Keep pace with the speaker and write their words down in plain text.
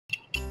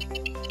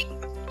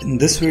In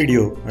this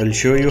video, I'll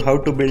show you how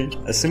to build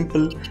a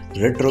simple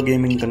retro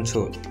gaming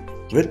console.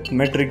 With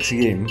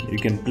matrixGame, you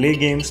can play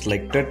games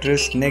like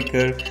Tetris,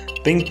 Snooker,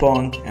 Ping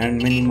Pong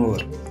and many more.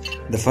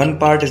 The fun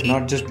part is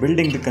not just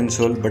building the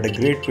console but a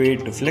great way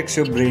to flex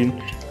your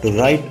brain to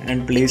write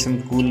and play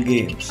some cool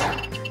games.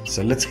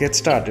 So let's get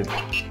started.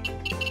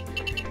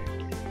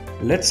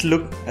 Let's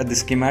look at the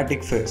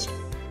schematic first.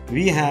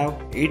 We have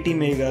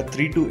ATmega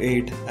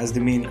 328 as the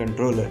main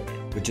controller,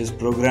 which is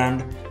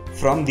programmed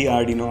from the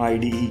Arduino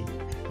IDE.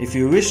 If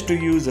you wish to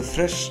use a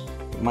fresh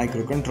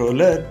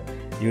microcontroller,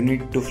 you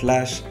need to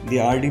flash the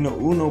Arduino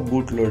Uno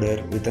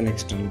bootloader with an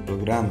external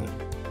programmer.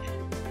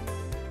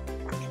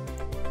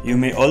 You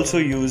may also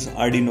use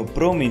Arduino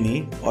Pro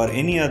Mini or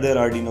any other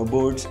Arduino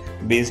boards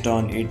based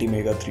on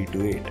ATmega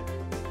 328.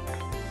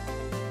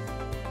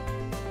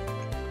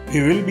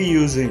 We will be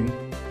using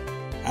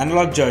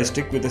analog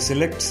joystick with a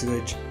select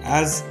switch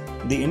as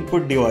the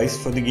input device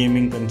for the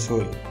gaming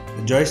console.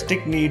 The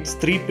joystick needs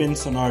 3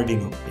 pins on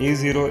Arduino,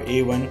 A0,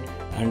 A1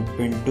 and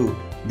pin 2.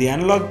 The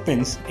analog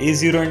pins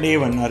A0 and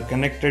A1 are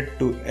connected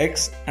to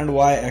X and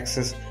Y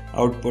axis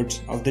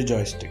outputs of the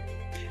joystick.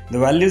 The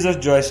values of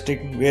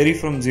joystick vary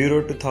from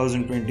 0 to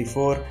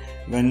 1024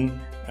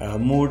 when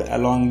moved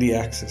along the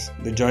axis.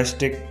 The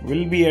joystick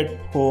will be at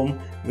home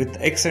with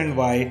X and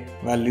Y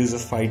values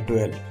of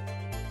 512.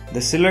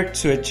 The select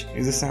switch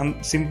is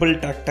a simple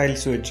tactile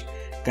switch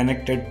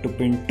connected to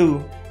pin 2,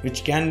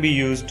 which can be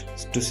used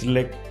to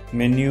select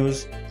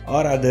menus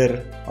or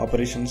other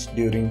operations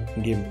during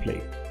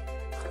gameplay.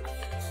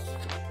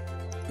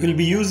 We'll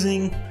be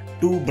using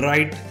 2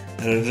 bright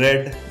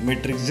red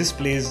matrix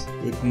displays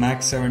with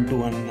MAX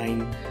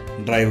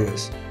 7219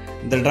 drivers.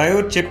 The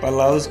driver chip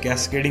allows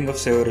cascading of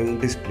several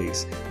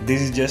displays.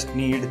 These just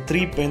need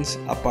 3 pins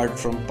apart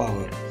from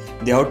power.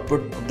 The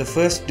output of the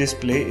first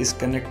display is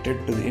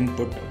connected to the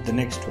input of the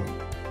next one.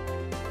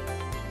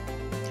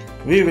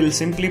 We will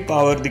simply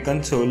power the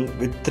console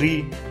with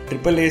 3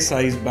 AAA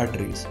size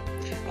batteries.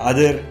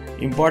 Other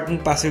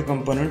important passive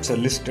components are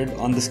listed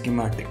on the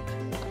schematic.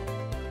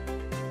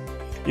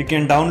 You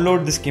can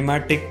download the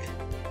schematic,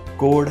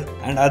 code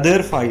and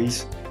other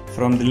files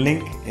from the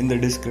link in the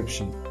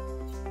description.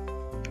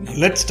 Now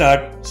let's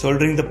start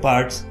soldering the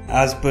parts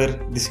as per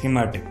the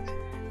schematic.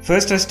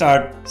 First I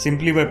start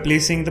simply by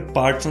placing the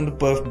parts on the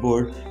perf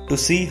board to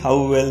see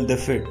how well they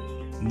fit,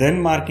 then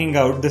marking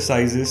out the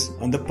sizes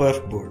on the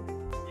perf board.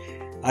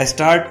 I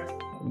start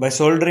by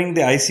soldering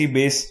the IC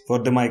base for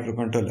the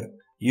microcontroller.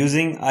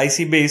 Using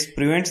IC base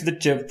prevents the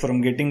chip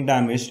from getting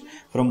damaged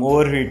from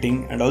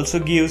overheating and also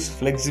gives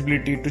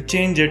flexibility to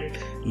change it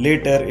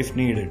later if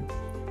needed.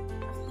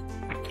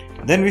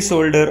 Then we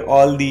solder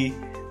all the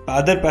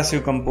other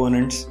passive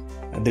components,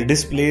 the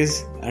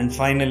displays and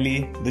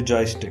finally the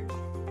joystick.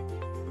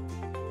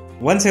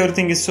 Once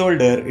everything is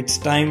soldered, it's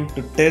time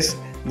to test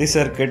the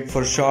circuit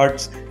for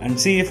shorts and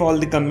see if all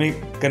the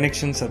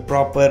connections are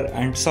proper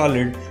and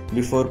solid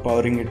before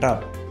powering it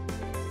up.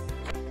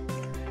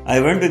 I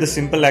went with a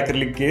simple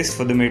acrylic case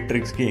for the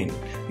matrixGame.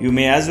 You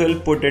may as well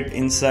put it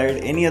inside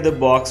any other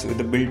box with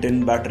a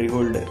built-in battery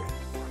holder.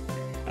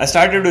 I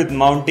started with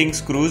mounting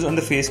screws on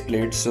the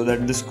faceplate so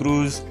that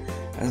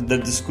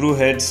the screw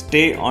heads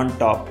stay on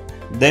top.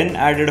 Then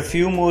added a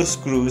few more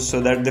screws so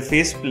that the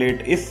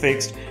faceplate, if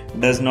fixed,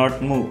 does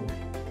not move.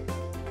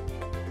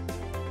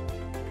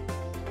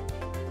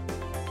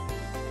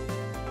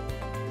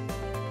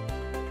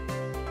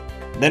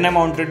 Then I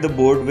mounted the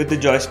board with the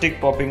joystick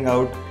popping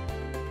out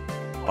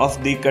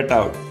of the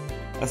cutout.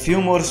 A few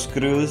more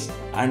screws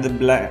and the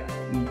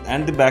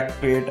back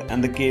plate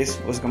and the case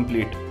was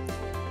complete.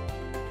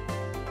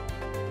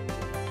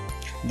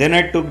 Then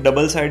I took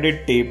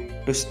double-sided tape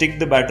to stick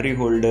the battery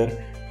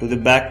holder to the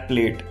back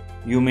plate.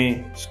 You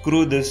may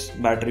screw this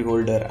battery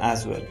holder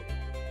as well.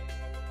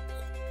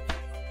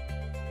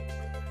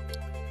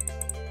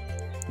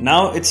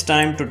 Now it's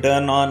time to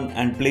turn on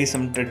and play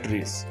some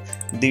Tetris.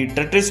 The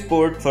Tetris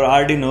port for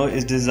Arduino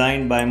is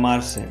designed by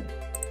Marcin.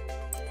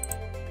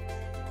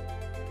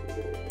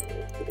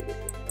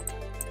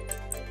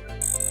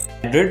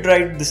 I did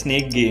write the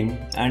snake game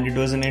and it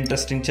was an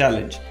interesting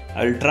challenge.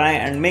 I'll try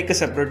and make a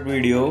separate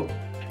video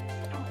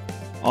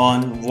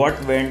on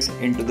what went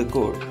into the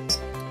code.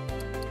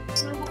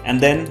 And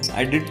then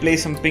I did play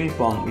some ping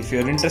pong. If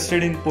you're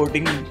interested in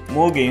porting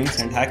more games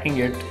and hacking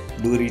it,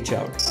 do reach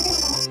out.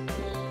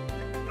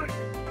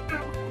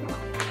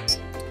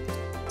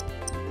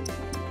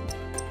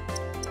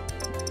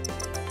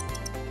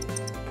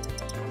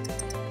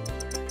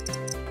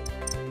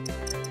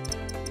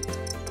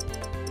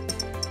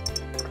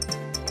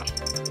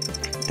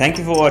 Thank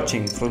you for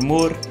watching. For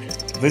more,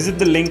 visit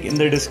the link in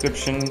the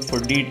description for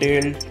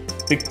detailed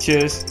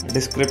pictures,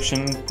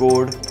 description,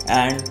 code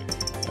and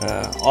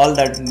all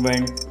that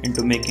went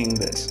into making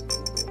this.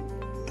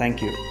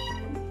 Thank you.